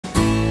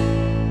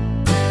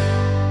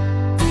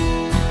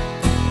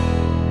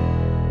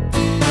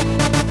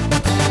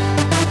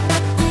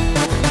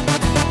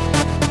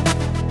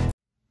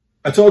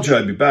I told you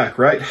I'd be back,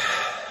 right?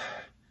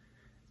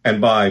 And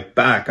by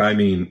back, I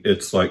mean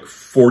it's like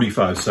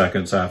 45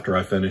 seconds after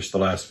I finished the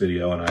last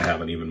video and I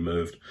haven't even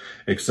moved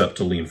except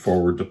to lean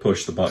forward to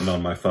push the button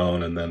on my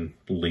phone and then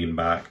lean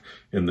back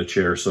in the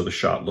chair so the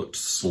shot looked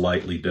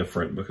slightly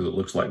different because it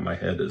looks like my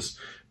head is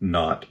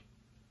not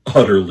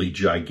utterly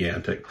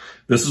gigantic.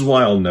 This is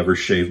why I'll never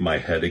shave my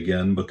head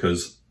again,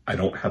 because I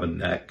don't have a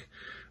neck.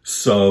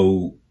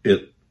 So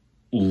it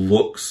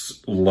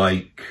looks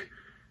like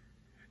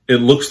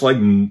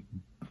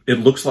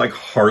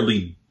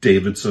Harley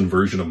Davidson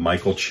version of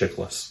Michael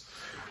Chiklis.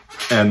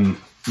 And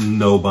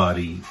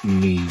nobody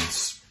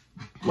needs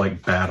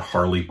like bad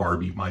Harley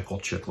Barbie Michael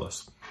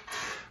Chiklis.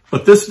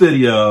 But this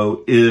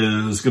video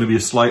is going to be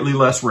slightly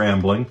less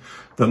rambling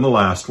than the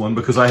last one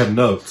because I have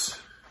notes.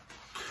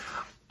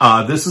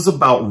 This is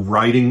about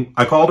writing.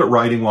 I called it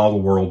Writing While the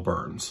World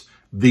Burns.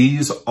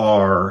 These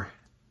are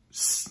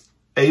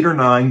 8 or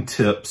 9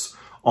 tips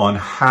on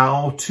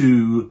how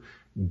to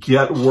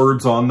get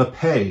words on the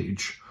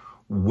page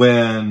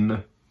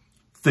when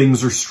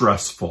things are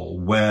stressful,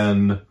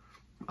 when,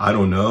 I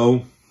don't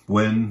know,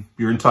 when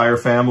your entire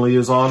family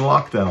is on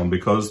lockdown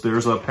because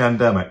there's a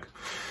pandemic,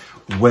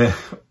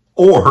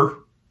 or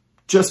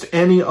just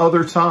any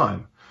other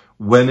time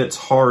when it's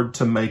hard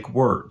to make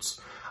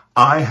words.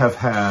 I have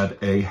had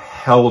a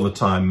hell of a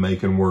time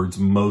making words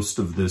most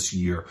of this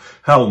year.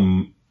 Hell,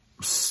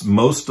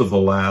 most of the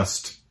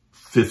last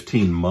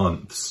 15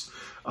 months,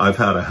 I've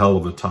had a hell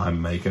of a time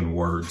making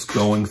words,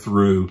 going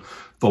through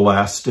the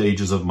last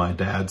stages of my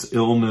dad's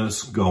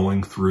illness,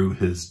 going through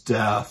his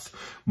death,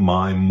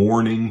 my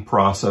mourning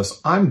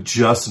process. I'm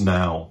just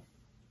now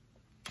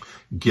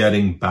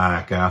getting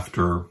back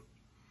after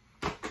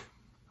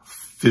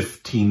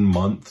 15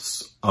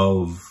 months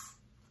of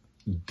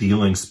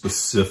dealing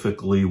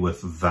specifically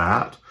with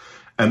that.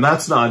 And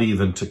that's not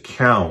even to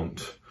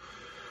count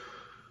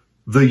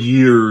the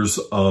years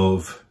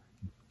of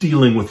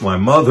dealing with my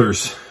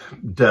mother's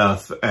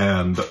death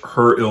and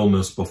her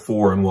illness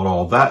before and what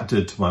all that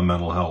did to my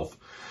mental health.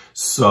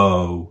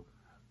 So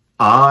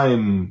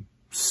I'm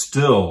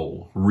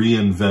still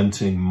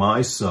reinventing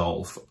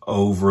myself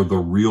over the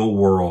real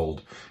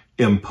world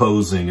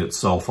imposing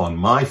itself on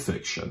my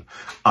fiction.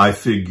 I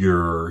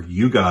figure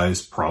you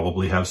guys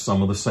probably have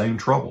some of the same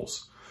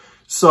troubles.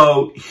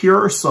 So here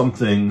are some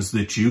things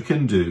that you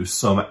can do,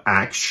 some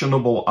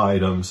actionable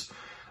items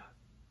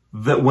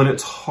that when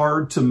it's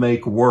hard to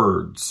make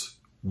words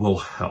will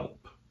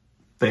help.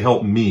 They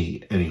help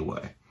me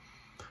anyway.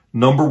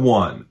 Number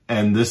 1,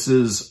 and this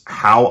is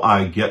how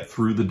I get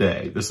through the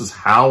day. This is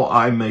how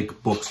I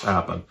make books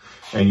happen.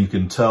 And you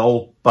can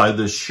tell by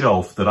this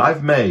shelf that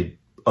I've made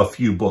a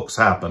few books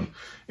happen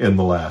in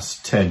the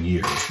last 10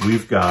 years.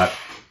 We've got,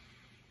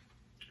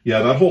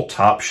 yeah, that whole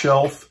top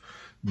shelf,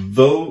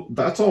 though,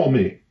 that's all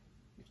me.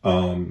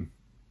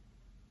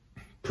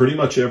 Pretty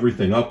much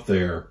everything up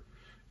there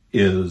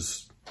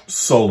is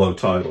solo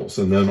titles.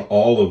 And then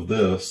all of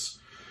this,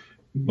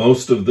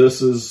 most of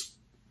this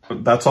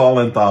that's all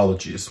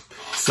anthologies,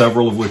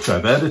 several of which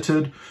I've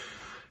edited,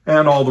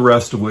 and all the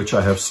rest of which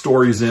I have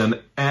stories in.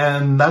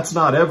 And that's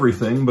not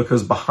everything,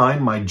 because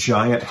behind my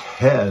giant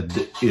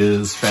head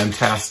is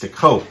Fantastic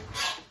Hope.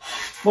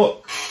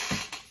 Look,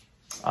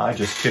 I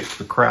just kicked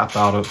the crap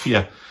out of,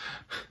 yeah.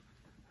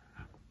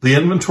 The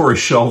inventory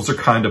shelves are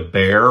kind of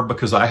bare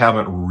because I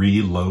haven't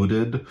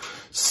reloaded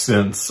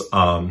since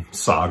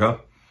Saga,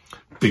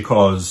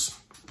 because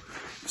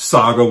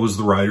Saga was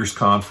the writers'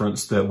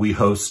 conference that we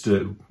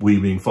hosted, we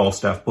being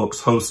Falstaff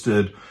Books,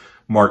 hosted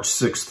March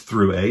 6th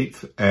through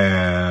 8th.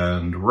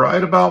 And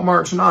right about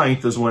March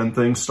 9th is when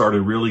things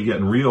started really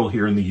getting real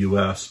here in the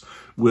US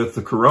with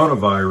the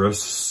coronavirus.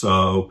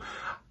 So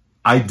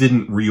I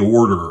didn't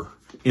reorder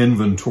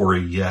inventory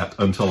yet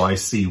until I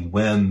see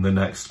when the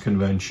next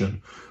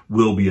convention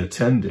we'll be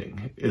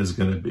attending is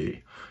going to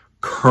be.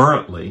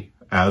 Currently,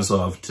 as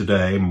of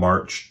today,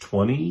 March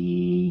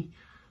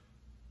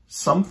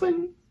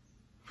 20-something?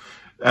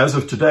 As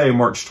of today,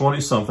 March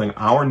 20-something,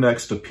 our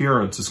next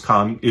appearance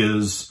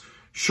is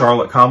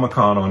Charlotte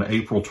Comic-Con on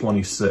April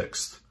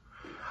 26th.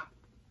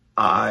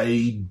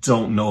 I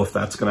don't know if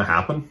that's going to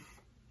happen.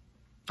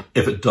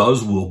 If it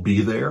does, we'll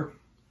be there.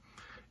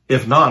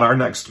 If not, our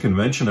next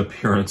convention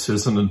appearance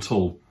isn't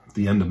until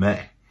the end of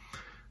May.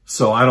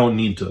 So I don't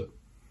need to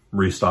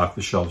restock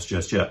the shelves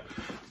just yet.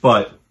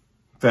 But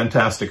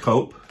Fantastic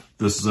Hope,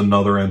 this is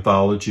another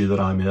anthology that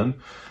I'm in.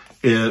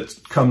 It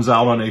comes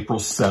out on April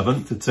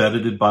 7th. It's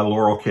edited by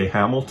Laurel K.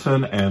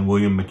 Hamilton and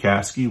William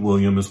McCaskey.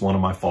 William is one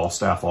of my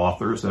Falstaff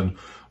authors, and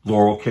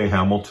Laurel K.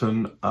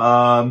 Hamilton.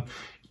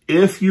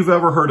 If you've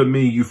ever heard of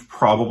me, you've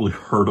probably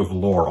heard of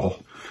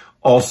Laurel.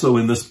 Also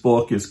in this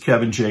book is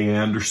Kevin J.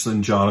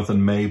 Anderson,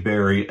 Jonathan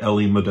Mayberry,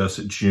 Ellie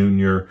Modesett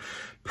Jr.,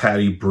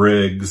 Patty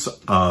Briggs.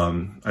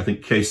 I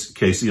think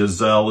Casey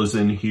Azell is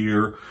in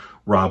here,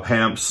 Rob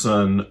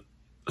Hampson,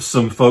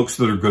 some folks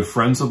that are good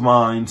friends of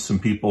mine, some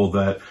people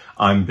that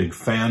I'm big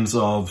fans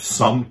of,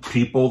 some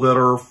people that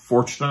are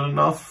fortunate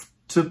enough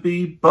to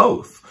be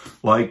both,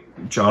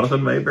 like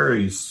Jonathan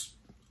Mayberry's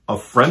a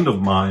friend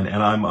of mine,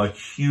 and I'm a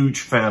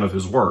huge fan of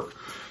his work.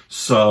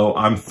 So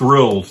I'm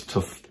thrilled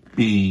to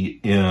be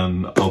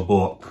in a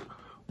book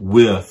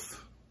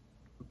with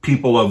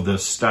people of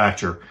this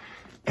stature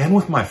and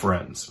with my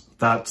friends.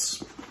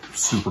 That's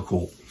super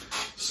cool.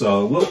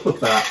 So we'll put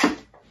that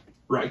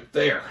right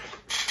there.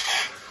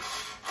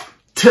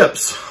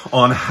 Tips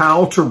on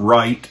how to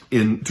write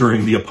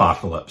during the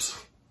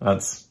apocalypse.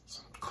 That's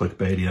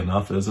clickbaity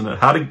enough, isn't it?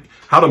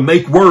 How to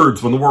make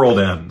words when the world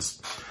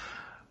ends.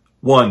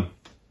 1,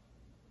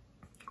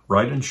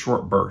 write in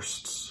short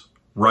bursts,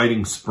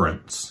 writing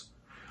sprints,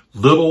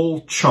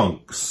 little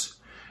chunks.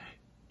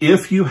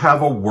 If you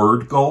have a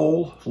word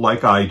goal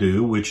like I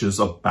do, which is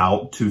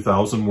about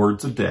 2,000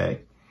 words a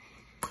day,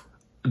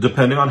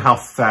 depending on how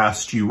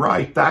fast you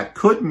write, that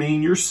could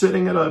mean you're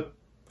sitting at a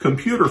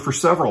computer for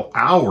several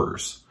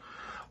hours.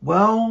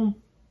 Well,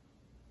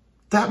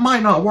 that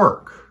might not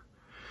work.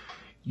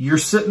 You're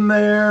sitting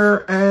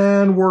there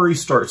and worry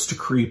starts to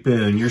creep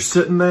in. You're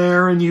sitting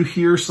there and you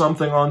hear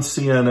something on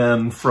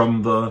CNN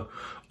from the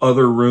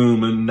other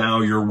room and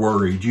now you're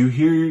worried.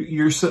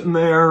 You're sitting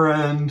there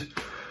and,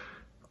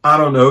 I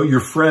don't know, your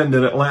friend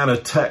in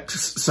Atlanta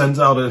sends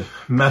out a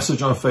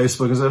message on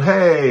Facebook and said,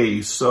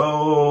 hey,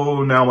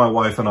 so now my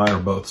wife and I are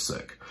both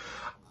sick.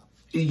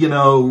 You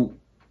know,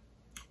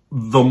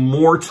 the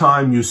more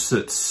time you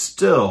sit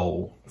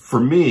still,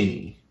 for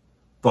me,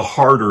 the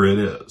harder it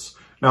is.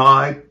 Now,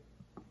 I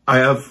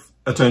have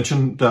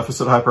attention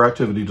deficit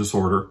hyperactivity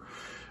disorder,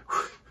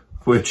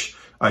 which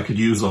I could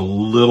use a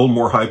little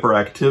more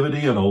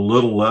hyperactivity and a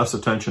little less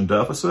attention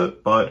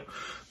deficit, but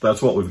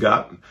that's what we've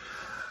got.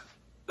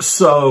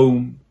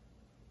 So,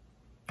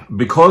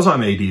 because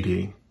I'm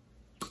ADD,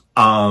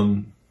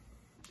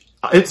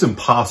 it's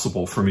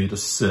impossible for me to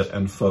sit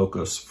and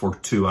focus for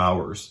 2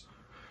 hours.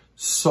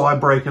 So I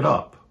break it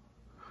up.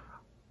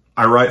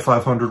 I write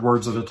 500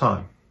 words at a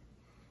time.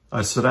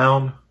 I sit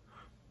down,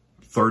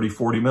 30,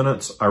 40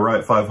 minutes, I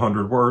write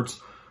 500 words.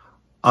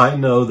 I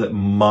know that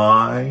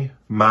my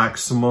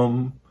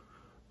maximum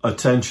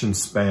attention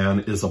span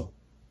is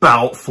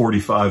about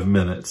 45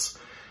 minutes.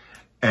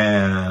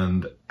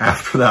 And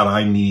after that,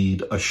 I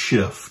need a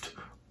shift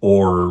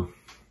or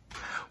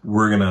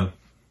you're gonna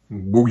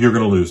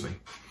lose me.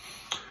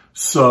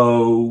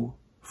 So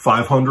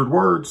 500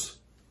 words,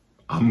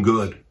 I'm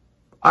good.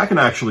 I can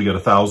actually get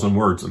 1,000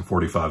 words in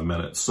 45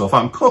 minutes. So if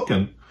I'm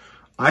cooking,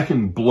 I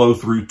can blow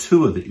through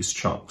 2 of these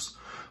chunks.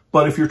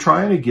 But if you're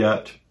trying to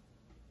get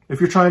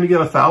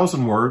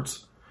 1,000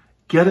 words,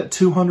 get it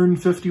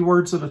 250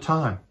 words at a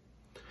time.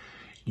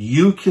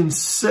 You can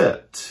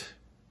sit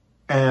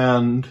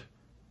and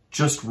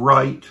just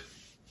write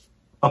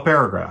a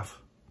paragraph.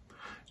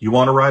 You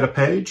want to write a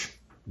page?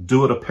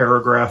 Do it a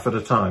paragraph at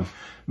a time.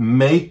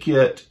 Make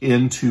it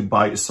into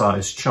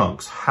bite-sized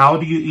chunks. How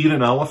do you eat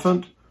an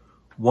elephant?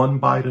 1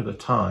 bite at a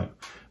time.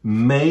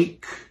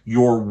 Make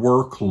your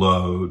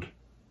workload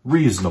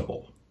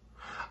reasonable.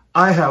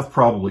 I have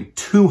probably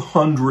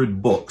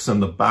 200 books in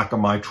the back of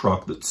my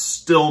truck that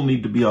still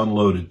need to be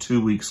unloaded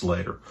 2 weeks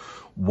later.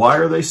 Why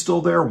are they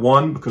still there?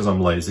 1, because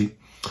I'm lazy.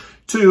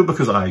 2,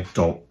 because I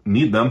don't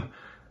need them.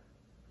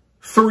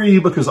 3,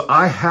 because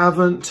I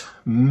haven't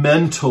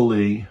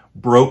mentally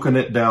broken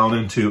it down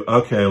into,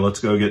 okay, let's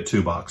go get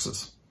 2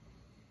 boxes.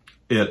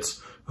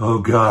 It's, oh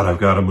God, I've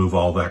got to move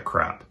all that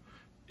crap.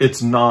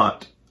 It's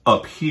not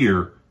up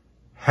here,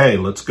 hey,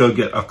 let's go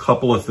get a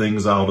couple of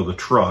things out of the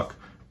truck,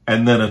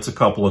 and then it's a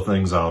couple of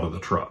things out of the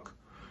truck.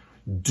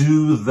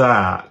 Do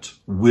that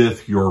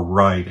with your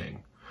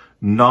writing,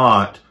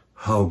 not,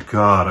 oh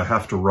God, I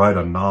have to write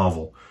a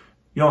novel.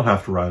 You don't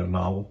have to write a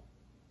novel.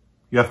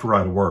 You have to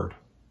write a word.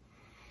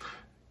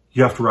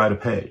 You have to write a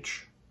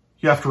page.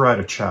 You have to write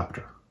a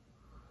chapter.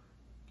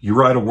 You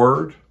write a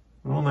word,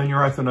 well, then you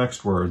write the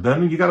next word.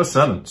 Then you got a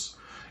sentence.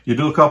 You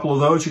do a couple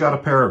of those, you got a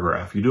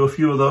paragraph. You do a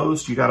few of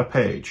those, you got a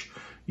page.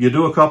 You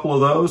do a couple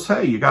of those,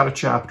 hey, you got a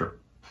chapter.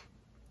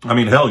 I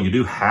mean, hell, you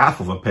do half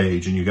of a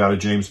page and you got a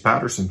James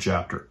Patterson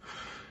chapter.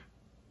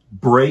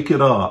 Break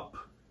it up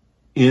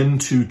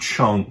into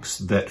chunks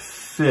that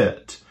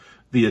fit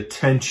the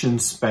attention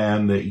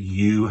span that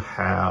you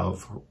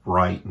have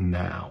right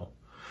now.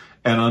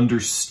 And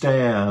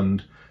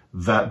understand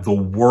that the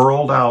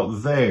world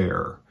out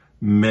there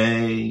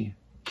may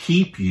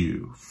keep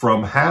you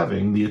from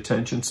having the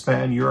attention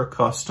span you're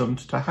accustomed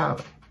to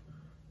having.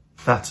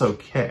 That's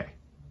okay.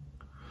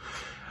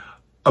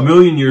 A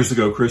million years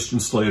ago, Christian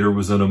Slater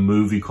was in a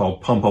movie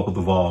called Pump Up the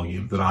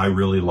Volume that I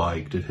really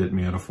liked. It hit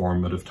me at a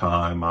formative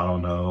time. I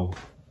don't know,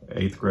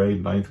 8th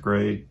grade, 9th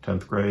grade,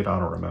 10th grade, I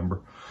don't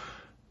remember.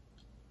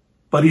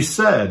 But he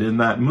said in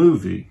that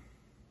movie,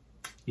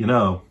 you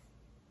know,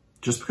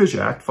 just because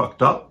you act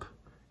fucked up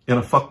in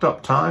a fucked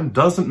up time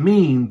doesn't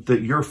mean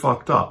that you're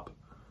fucked up.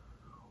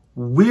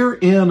 We're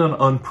in an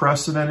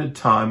unprecedented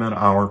time in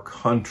our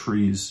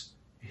country's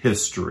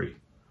history.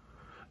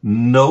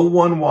 No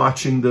one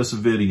watching this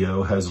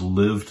video has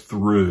lived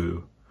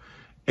through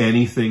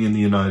anything in the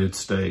United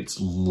States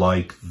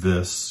like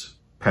this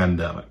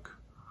pandemic.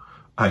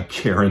 I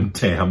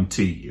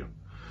guarantee you.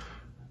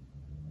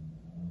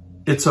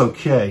 it's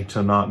okay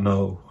to not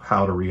know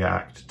how to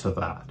react to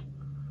that.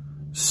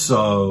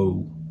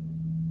 So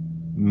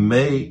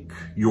make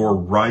your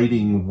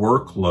writing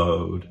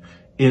workload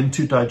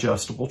into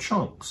digestible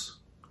chunks.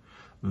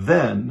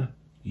 Then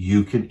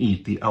you can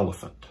eat the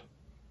elephant.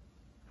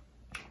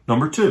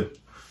 Number 2,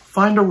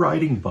 find a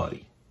writing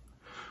buddy.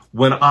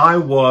 When I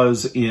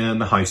was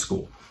in high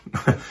school,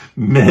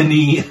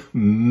 many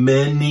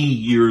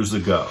years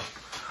ago,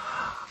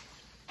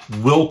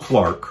 Will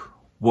Clark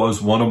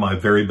was one of my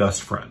very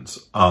best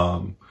friends.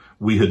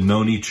 We had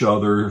known each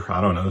other,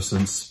 I don't know,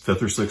 since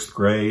 5th or 6th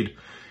grade.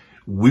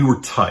 We were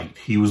tight.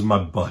 He was my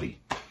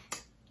buddy.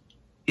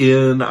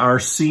 In our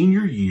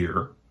senior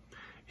year,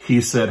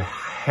 he said,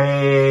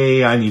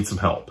 hey, I need some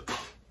help.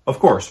 Of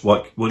course,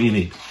 what do you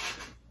need?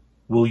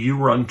 Will you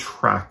run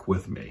track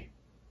with me?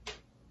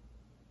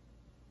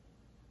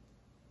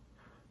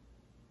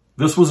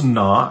 This was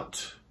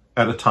not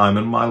at a time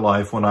in my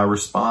life when I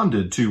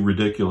responded to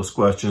ridiculous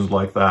questions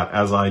like that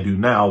as I do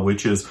now,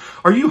 which is,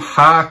 are you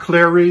high,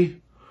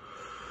 Clary?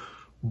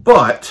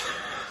 But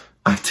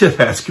I did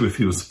ask him if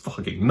he was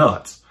fucking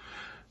nuts.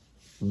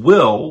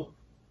 Will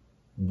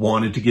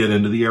wanted to get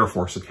into the Air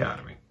Force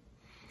Academy.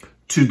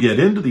 To get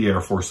into the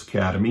Air Force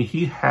Academy,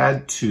 he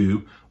had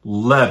to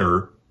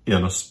letter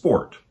in a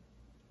sport.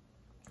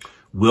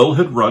 Will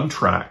had run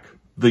track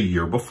the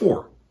year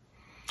before.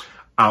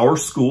 Our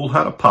school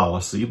had a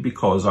policy,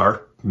 because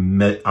our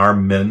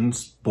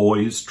men's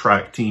boys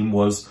track team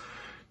was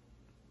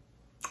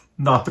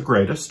not the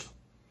greatest,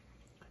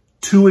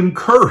 to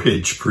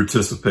encourage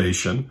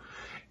participation.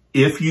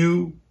 If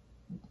you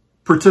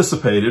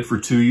participated for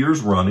 2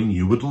 years running,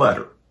 you would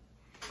letter.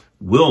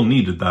 Will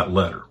needed that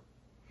letter.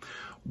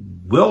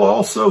 Will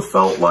also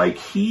felt like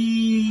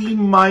he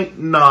might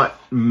not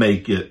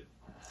make it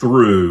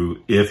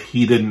through if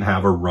he didn't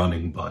have a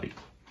running buddy.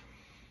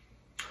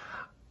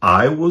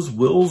 I was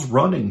Will's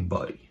running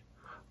buddy.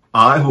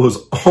 I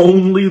was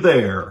only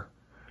there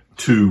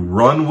to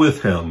run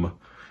with him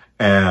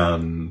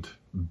and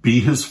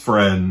be his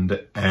friend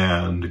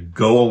and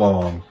go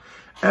along.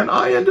 And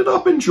I ended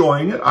up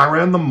enjoying it. I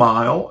ran the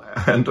mile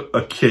and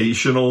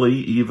occasionally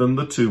even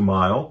the 2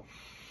 mile.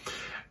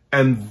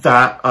 And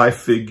that, I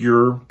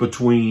figure,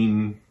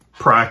 between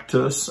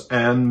practice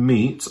and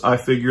meets, I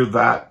figure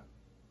that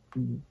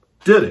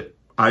did it.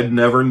 I'd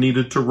never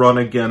needed to run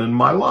again in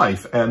my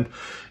life. And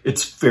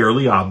it's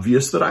fairly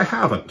obvious that I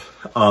haven't.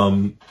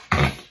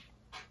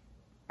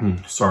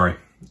 Sorry,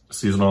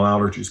 seasonal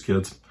allergies,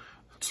 kids.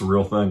 It's a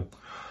real thing.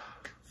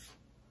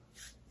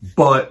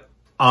 But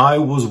I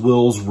was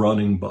Will's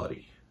running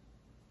buddy.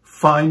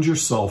 Find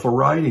yourself a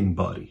writing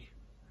buddy.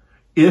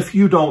 If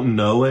you don't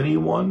know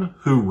anyone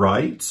who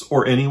writes,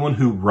 or anyone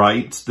who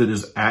writes that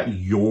is at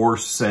your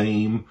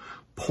same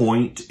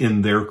point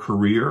in their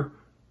career,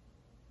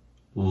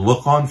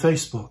 look on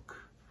Facebook.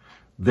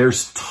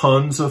 There's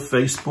tons of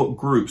Facebook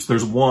groups.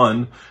 There's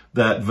one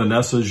that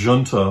Vanessa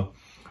Junta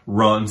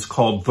runs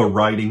called The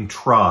Writing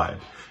Tribe.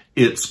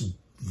 It's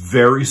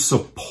very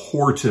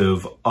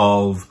supportive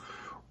of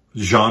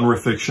genre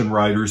fiction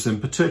writers in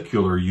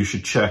particular. You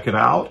should check it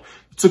out.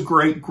 It's a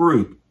great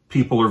group.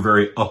 People are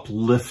very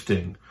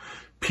uplifting.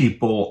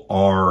 People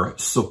are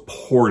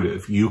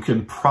supportive. You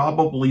can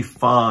probably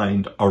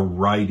find a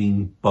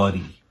writing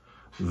buddy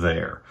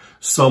there.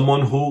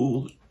 Someone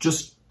who'll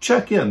just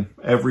check in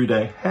every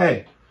day.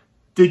 Hey,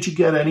 did you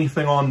get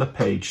anything on the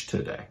page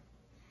today?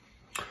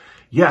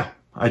 Yeah,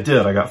 I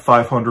did. I got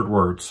 500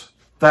 words.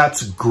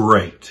 That's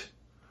great.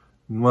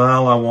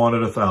 Well, I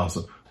wanted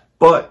 1,000,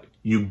 but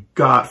you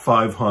got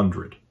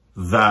 500.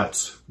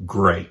 That's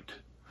great.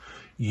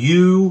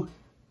 You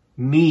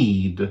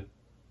need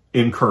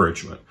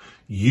encouragement.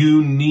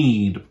 You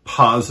need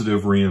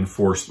positive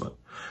reinforcement.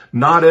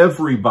 Not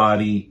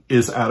everybody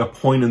is at a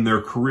point in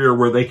their career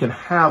where they can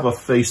have a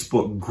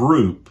Facebook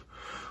group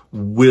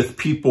with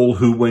people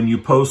who, when you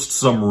post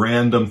some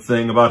random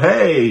thing about,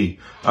 hey,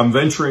 I'm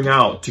venturing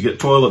out to get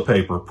toilet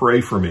paper, pray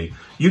for me,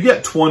 you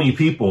get 20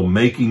 people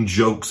making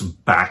jokes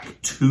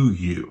back to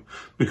you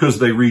because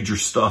they read your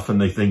stuff and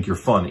they think you're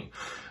funny.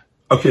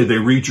 Okay, they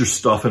read your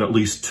stuff and at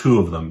least 2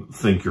 of them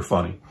think you're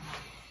funny.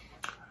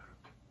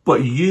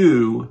 But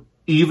you,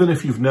 even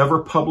if you've never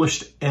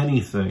published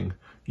anything,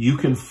 you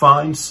can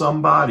find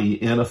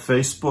somebody in a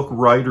Facebook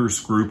writers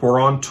group or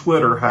on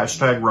Twitter,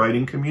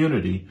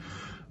 #writingcommunity,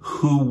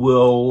 who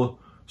will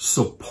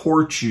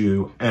support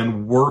you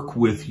and work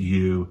with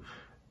you.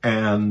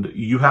 And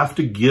you have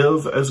to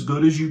give as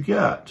good as you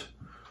get.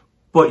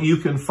 But you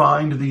can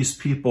find these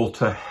people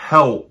to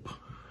help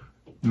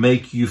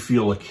make you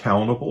feel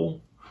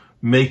accountable,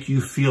 make you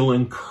feel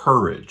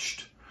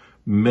encouraged,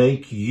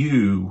 make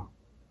you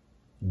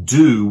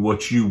do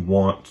what you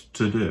want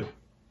to do.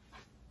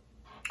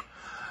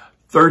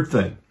 Third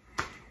thing,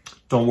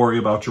 don't worry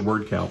about your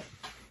word count.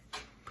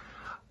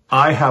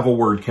 I have a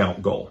word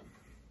count goal.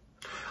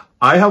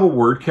 I have a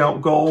word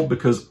count goal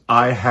because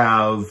I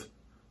have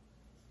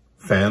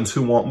fans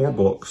who want more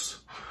books.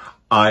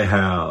 I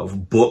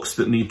have books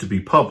that need to be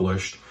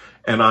published,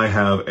 and I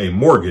have a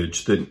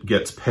mortgage that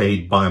gets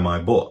paid by my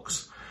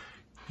books.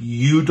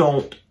 You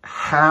don't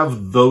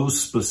have those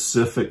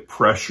specific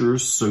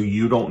pressures, so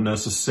you don't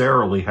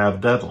necessarily have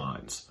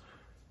deadlines.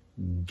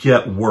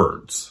 Get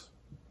words.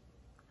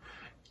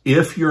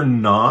 If you're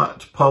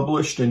not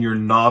published and you're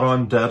not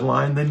on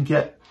deadline, then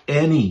get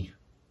any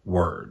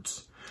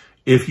words.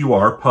 If you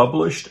are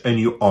published and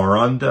you are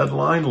on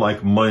deadline,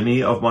 like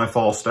many of my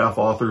Falstaff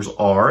authors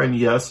are, and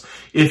yes,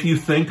 if you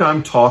think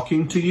I'm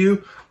talking to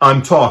you,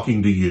 I'm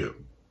talking to you.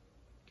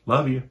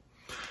 Love you.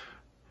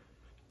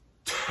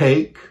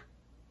 Take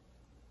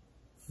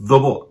the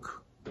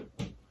book.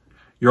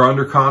 You're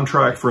under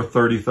contract for a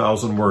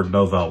 30,000 word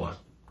novella.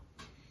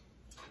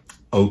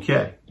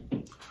 Okay.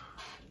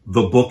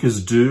 The book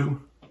is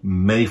due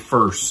May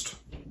 1st.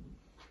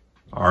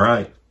 All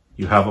right.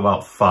 You have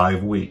about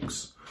 5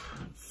 weeks.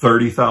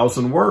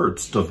 30,000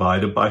 words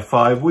divided by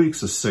 5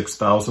 weeks is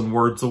 6,000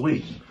 words a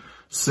week.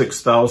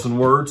 6,000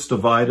 words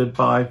divided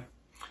by,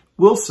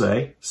 we'll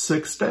say,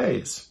 6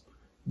 days.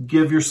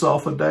 Give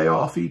yourself a day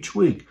off each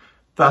week.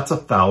 That's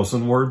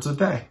 1,000 words a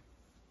day.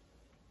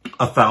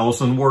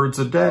 1,000 words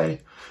a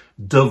day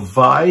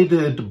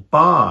divided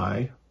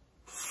by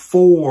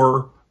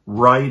 4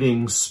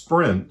 writing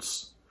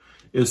sprints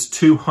is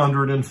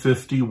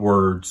 250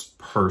 words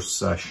per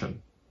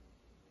session.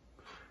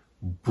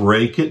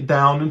 Break it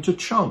down into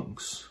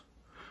chunks.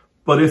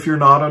 But if you're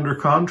not under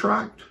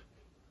contract,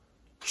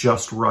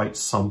 just write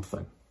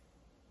something.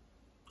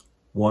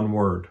 1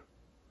 word.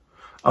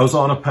 I was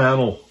on a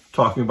panel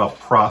talking about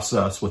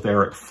process with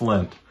Eric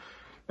Flint,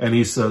 and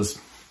he says,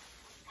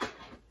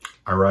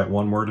 I write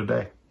 1 word a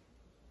day.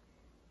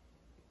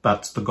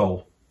 That's the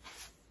goal.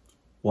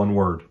 1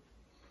 word.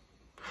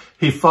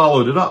 He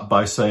followed it up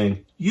by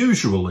saying,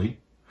 usually,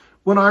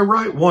 when I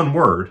write 1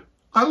 word,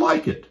 I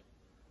like it.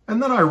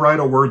 And then I write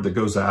a word that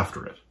goes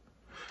after it.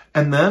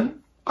 And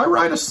then I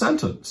write a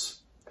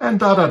sentence. And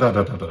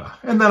da-da-da-da-da-da.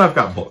 And then I've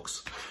got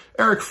books.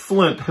 Eric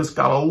Flint has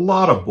got a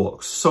lot of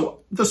books. So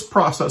this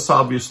process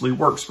obviously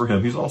works for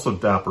him. He's also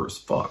dapper as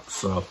fuck.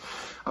 So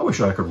I wish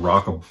I could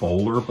rock a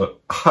bowler, but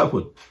I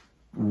would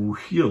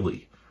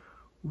really,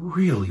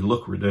 really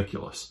look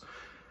ridiculous.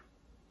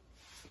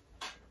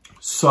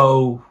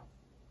 So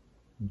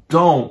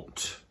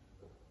don't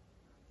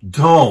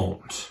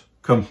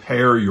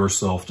compare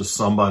yourself to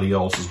somebody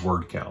else's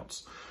word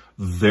counts.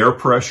 Their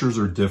pressures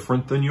are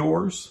different than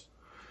yours.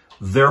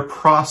 Their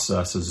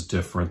process is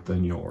different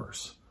than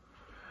yours.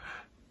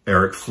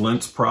 Eric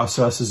Flint's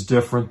process is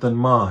different than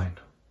mine.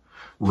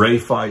 Ray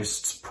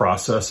Feist's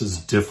process is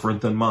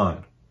different than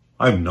mine.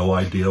 I have no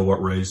idea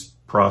what Ray's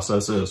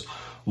process is.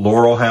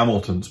 Laurel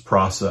Hamilton's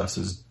process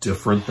is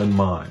different than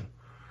mine.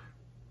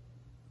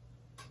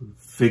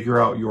 Figure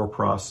out your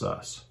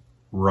process.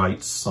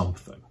 Write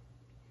something.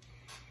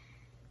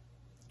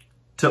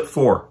 Tip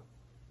 4,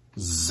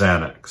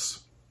 Xanax.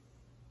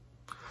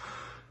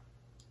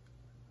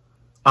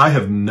 I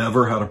have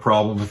never had a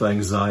problem with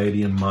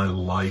anxiety in my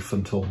life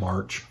until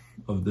March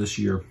of this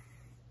year.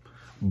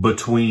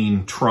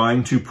 Between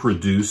trying to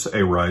produce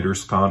a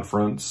writers'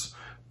 conference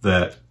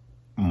that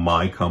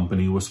my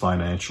company was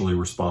financially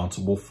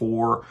responsible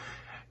for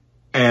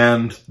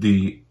and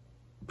the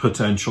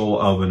potential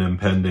of an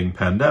impending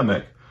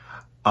pandemic,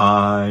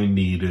 I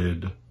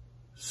needed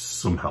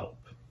some help.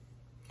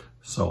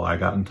 So I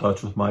got in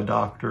touch with my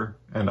doctor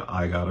and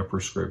I got a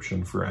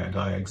prescription for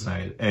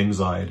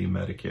anxiety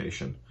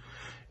medication.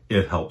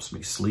 It helps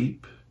me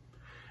sleep.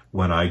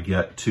 When I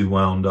get too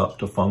wound up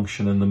to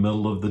function in the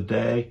middle of the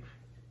day,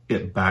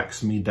 it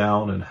backs me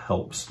down and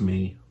helps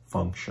me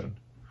function.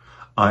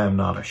 I am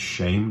not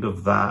ashamed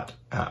of that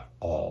at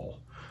all.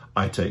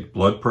 I take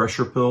blood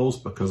pressure pills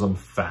because I'm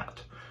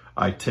fat.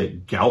 I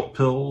take gout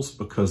pills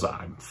because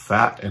I'm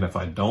fat, and if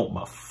I don't,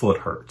 my foot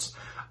hurts.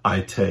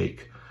 I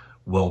take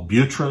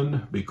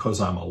Wellbutrin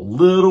because I'm a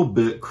little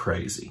bit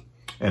crazy.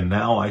 And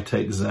now I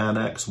take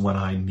Xanax when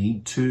I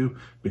need to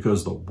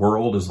because the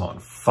world is on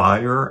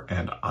fire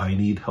and I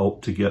need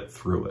help to get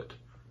through it.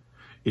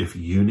 If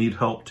you need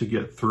help to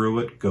get through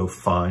it, go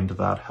find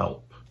that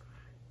help.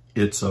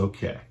 It's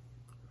okay.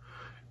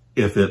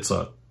 If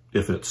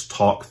it's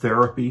talk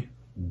therapy,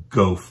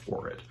 go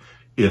for it.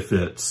 If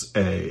it's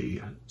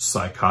a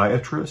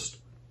psychiatrist,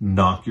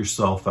 knock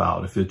yourself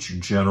out. If it's your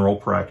general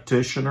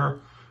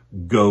practitioner,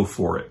 go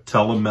for it.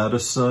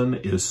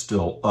 Telemedicine is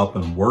still up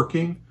and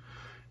working.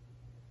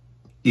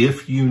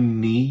 If you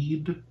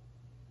need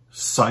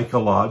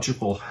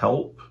psychological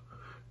help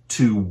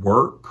to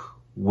work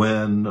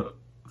when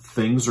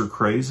things are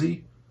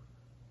crazy,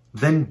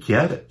 then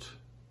get it.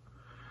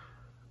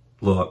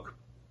 Look,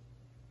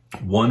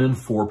 1 in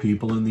 4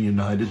 people in the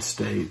United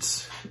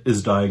States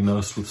is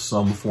diagnosed with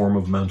some form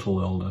of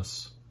mental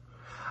illness.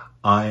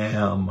 I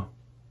am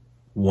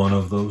one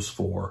of those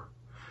 4,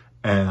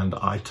 and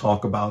I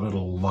talk about it a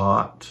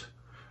lot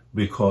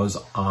because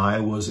I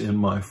was in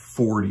my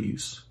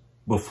 40s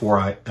before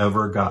I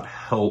ever got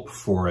help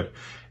for it,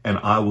 and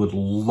I would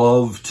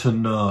love to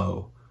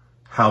know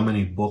how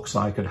many books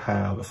I could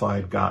have if I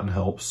had gotten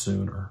help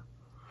sooner.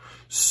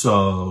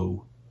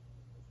 So,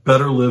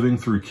 Better Living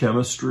Through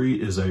Chemistry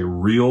is a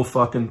real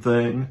fucking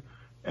thing.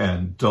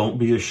 And don't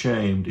be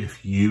ashamed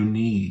if you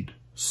need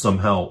some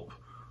help,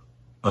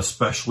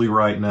 especially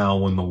right now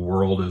when the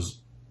world is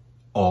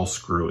all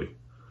screwy.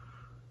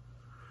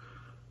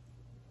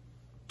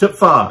 Tip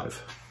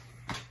 5,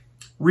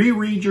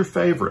 reread your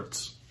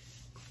favorites.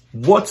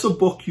 What's a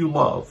book you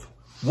love?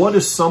 What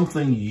is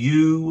something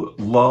you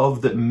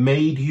love that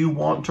made you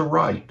want to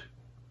write?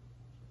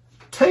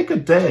 Take a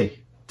day,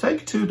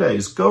 take 2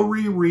 days, go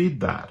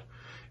reread that.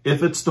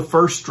 If it's the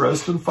first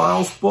Dresden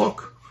Files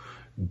book,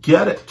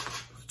 get it.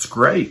 It's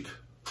great.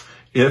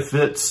 If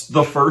it's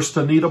the first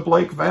Anita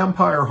Blake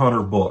Vampire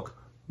Hunter book,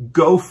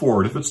 go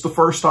for it. If it's the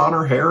first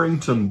Honor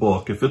Harrington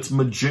book, if it's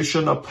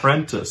Magician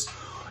Apprentice,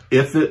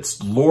 if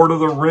it's Lord of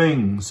the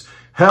Rings,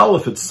 hell,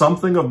 if it's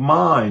something of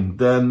mine,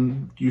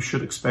 then you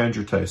should expand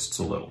your tastes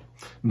a little.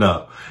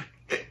 No,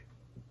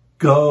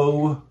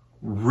 go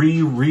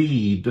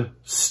reread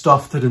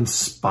stuff that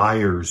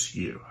inspires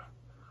you.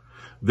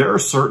 There are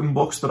certain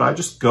books that I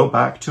just go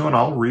back to and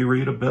I'll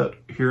reread a bit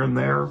here and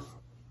there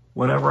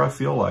whenever I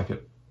feel like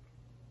it.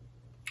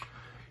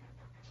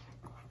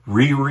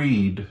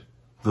 Reread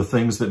the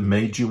things that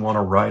made you want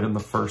to write in the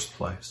first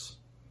place.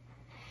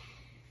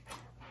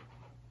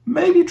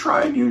 Maybe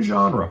try a new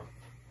genre.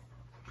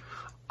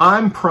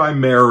 I'm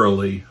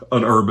primarily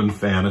an urban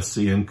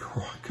fantasy and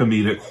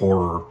comedic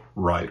horror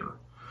writer.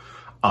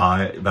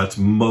 That's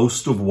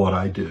most of what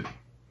I do.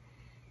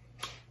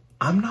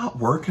 I'm not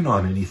working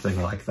on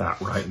anything like that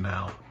right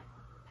now.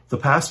 The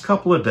past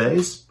couple of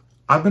days,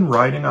 I've been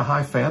writing a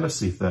high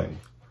fantasy thing.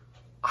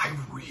 I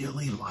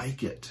really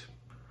like it.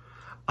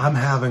 I'm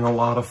having a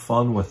lot of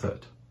fun with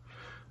it.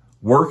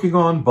 Working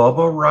on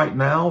Bubba right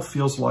now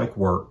feels like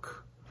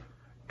work.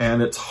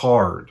 And it's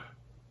hard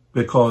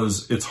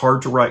because it's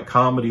hard to write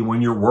comedy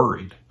when you're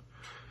worried.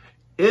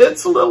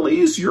 It's a little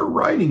easier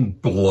writing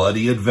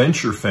bloody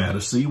adventure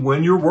fantasy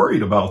when you're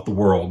worried about the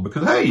world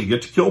because, hey, you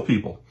get to kill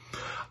people.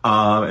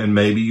 And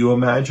maybe you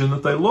imagine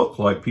that they look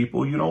like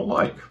people you don't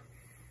like.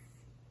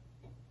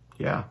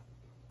 Yeah,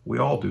 we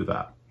all do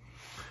that.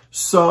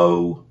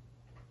 So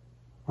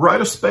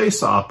write a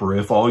space opera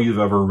if all you've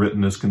ever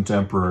written is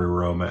contemporary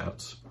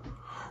romance.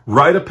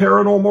 Write a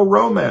paranormal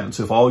romance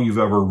if all you've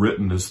ever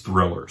written is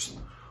thrillers.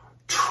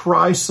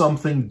 Try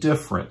something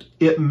different.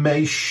 It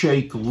may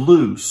shake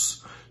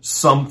loose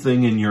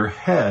something in your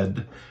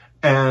head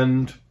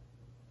and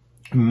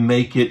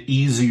make it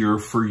easier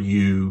for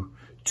you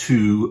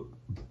to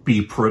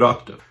be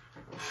productive.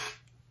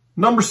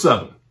 Number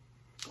 7,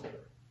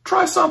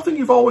 try something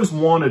you've always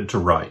wanted to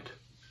write.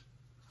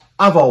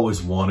 I've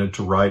always wanted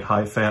to write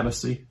high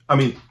fantasy. I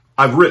mean,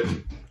 I've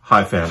written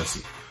high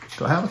fantasy.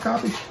 Do I have a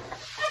copy?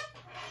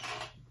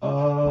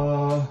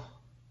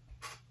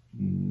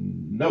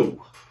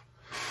 No.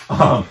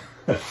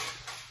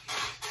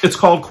 It's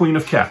called Queen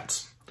of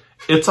Cats.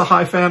 It's a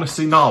high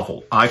fantasy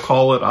novel. I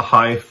call it a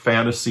high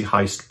fantasy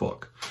heist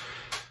book.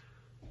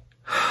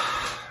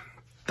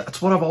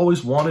 That's what I've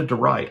always wanted to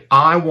write.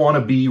 I want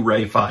to be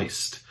Ray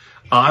Feist.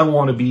 I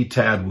want to be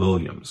Tad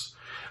Williams.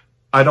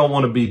 I don't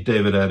want to be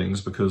David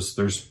Eddings because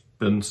there's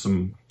been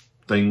some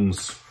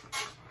things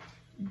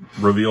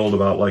revealed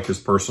about like his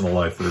personal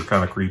life that are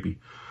kind of creepy.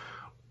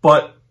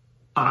 But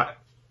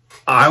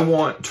I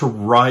want to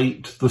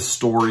write the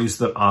stories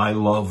that I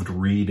loved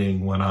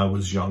reading when I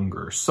was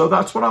younger. So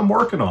that's what I'm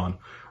working on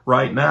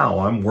right now.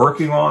 I'm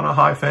working on a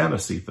high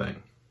fantasy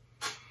thing.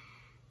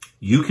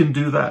 You can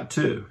do that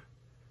too.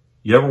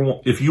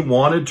 If you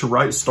wanted to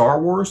write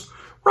Star Wars,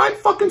 write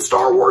fucking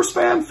Star Wars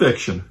fan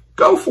fiction.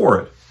 Go for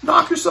it.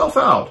 Knock yourself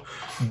out.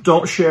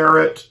 Don't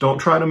share it. Don't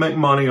try to make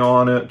money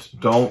on it.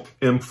 Don't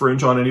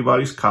infringe on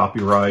anybody's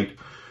copyright.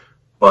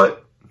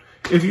 But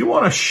if you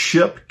want to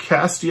ship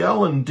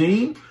Castiel and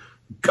Dean,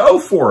 go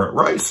for it.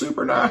 Write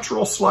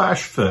supernatural /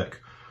 fic.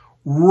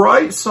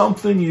 Write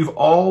something you've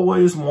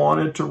always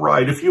wanted to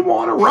write. If you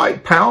want to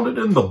write Pounded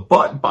in the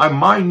Butt by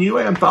my new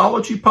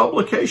anthology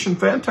publication,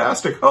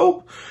 Fantastic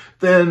Hope,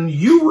 then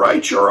you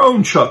write your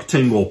own Chuck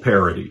Tingle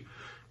parody.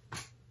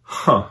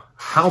 Huh.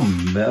 How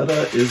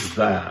meta is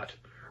that?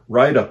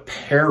 Write a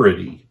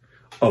parody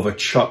of a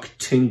Chuck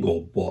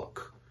Tingle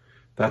book.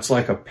 That's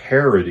like a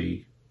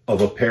parody of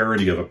a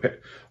parody of a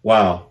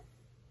wow.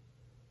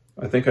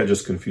 I think I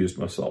just confused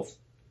myself.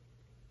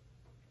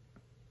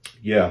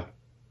 Yeah.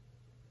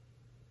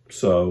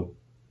 So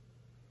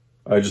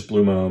I just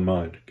blew my own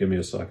mind. Give me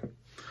a second.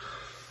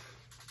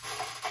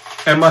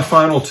 And my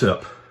final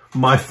tip,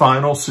 my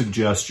final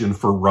suggestion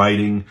for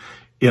writing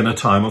in a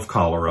time of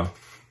cholera.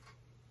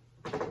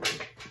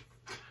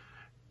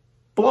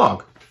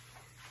 Blog,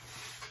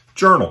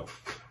 journal,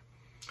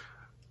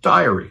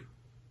 diary.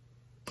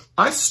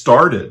 I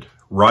started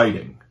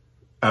writing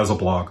as a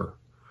blogger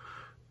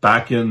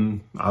back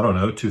in, I don't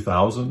know,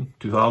 2000,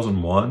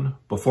 2001.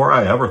 Before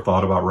I ever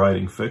thought about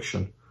writing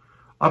fiction,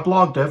 I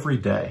blogged every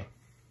day.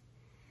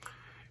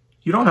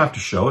 You don't have to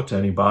show it to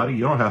anybody.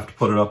 You don't have to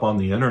put it up on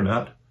the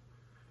internet.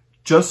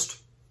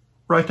 Just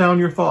write down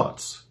your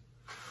thoughts.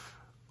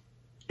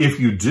 If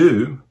you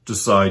do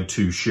decide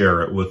to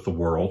share it with the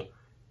world,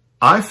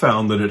 I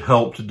found that it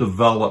helped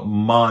develop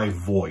my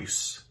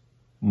voice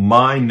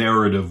my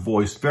narrative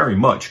voice very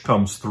much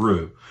comes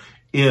through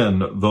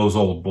in those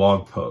old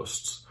blog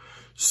posts.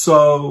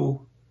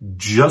 So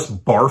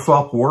just barf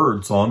up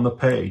words on the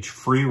page,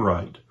 free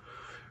write.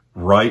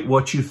 Write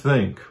what you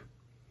think.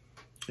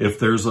 If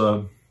there's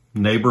a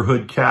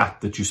neighborhood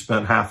cat that you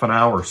spent half an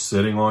hour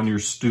sitting on your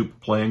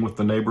stoop playing with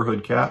the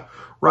neighborhood cat,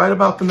 write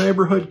about the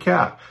neighborhood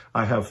cat.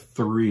 I have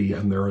 3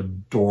 and they're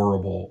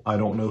adorable. I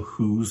don't know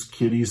whose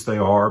kitties they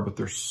are, but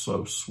they're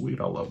so sweet.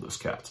 I love those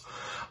cats.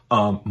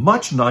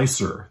 Much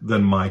nicer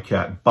than my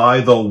cat.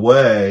 By the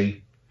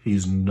way,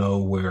 he's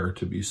nowhere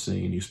to be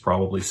seen. He's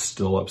probably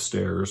still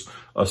upstairs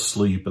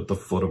asleep at the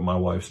foot of my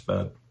wife's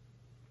bed.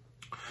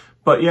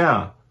 But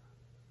yeah,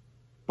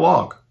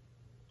 blog,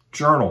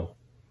 journal.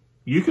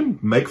 You can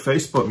make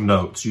Facebook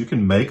notes. You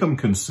can make them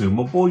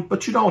consumable,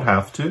 but you don't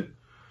have to.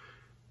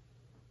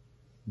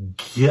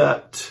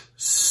 Get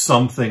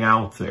something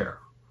out there.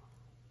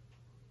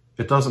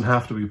 It doesn't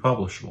have to be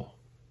publishable.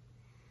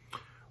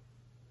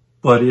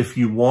 But if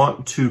you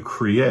want to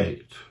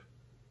create,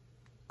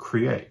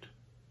 create.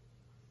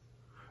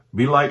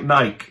 Be like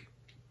Nike.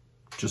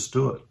 Just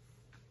do it.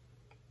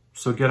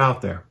 So get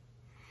out there.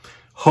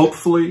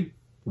 Hopefully,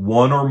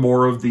 one or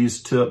more of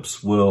these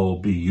tips will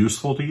be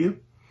useful to you.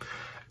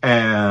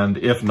 And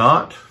if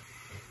not,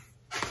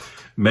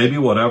 maybe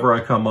whatever I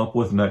come up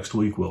with next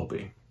week will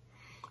be.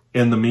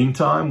 In the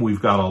meantime,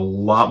 we've got a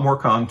lot more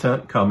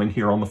content coming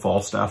here on the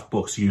Falstaff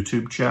Books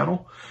YouTube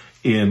channel,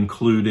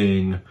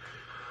 including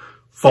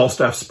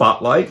Falstaff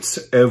Spotlights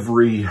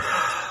every,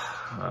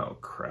 oh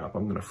crap,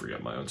 I'm going to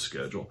forget my own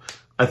schedule.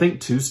 I think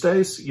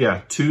Tuesdays,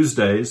 yeah,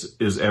 Tuesdays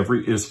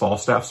is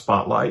Falstaff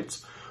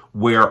Spotlights,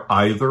 where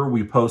either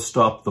we post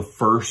up the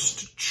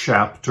first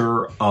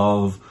chapter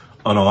of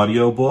an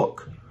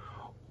audiobook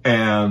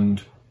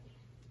and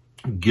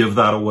give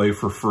that away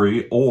for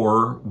free,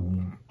 or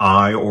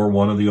I or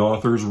one of the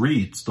authors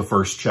reads the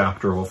first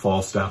chapter of a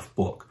Falstaff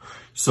book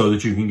so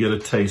that you can get a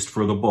taste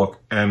for the book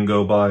and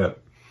go buy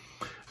it.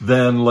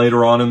 Then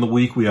later on in the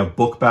week, we have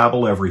Book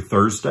Babble every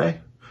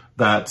Thursday.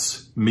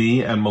 That's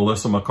me and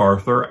Melissa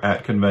MacArthur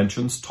at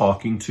conventions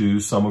talking to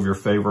some of your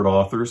favorite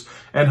authors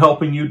and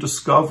helping you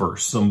discover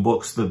some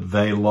books that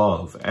they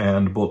love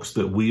and books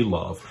that we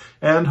love,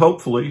 and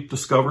hopefully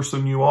discover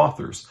some new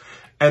authors.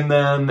 And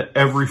then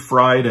every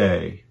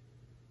Friday,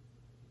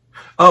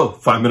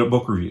 5-minute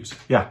book reviews.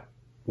 Yeah,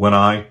 when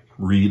I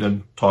read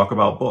and talk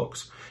about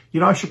books. You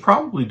know, I should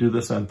probably do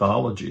this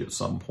anthology at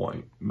some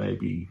point.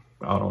 Maybe,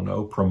 I don't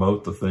know,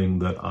 promote the thing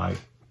that I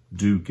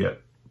do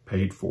get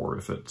paid for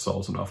if it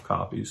sells enough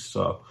copies.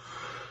 So,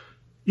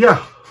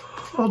 yeah,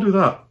 I'll do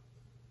that.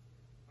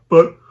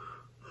 But,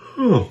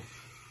 I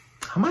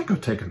might go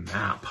take a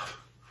nap.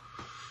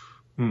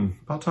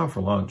 About time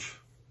for lunch.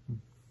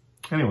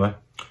 Anyway,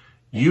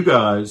 you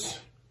guys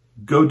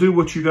go do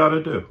what you got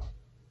to do.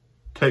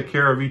 Take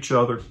care of each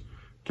other.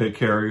 Take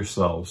care of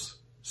yourselves.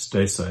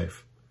 Stay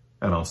safe.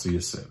 And I'll see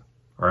you soon.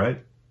 All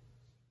right?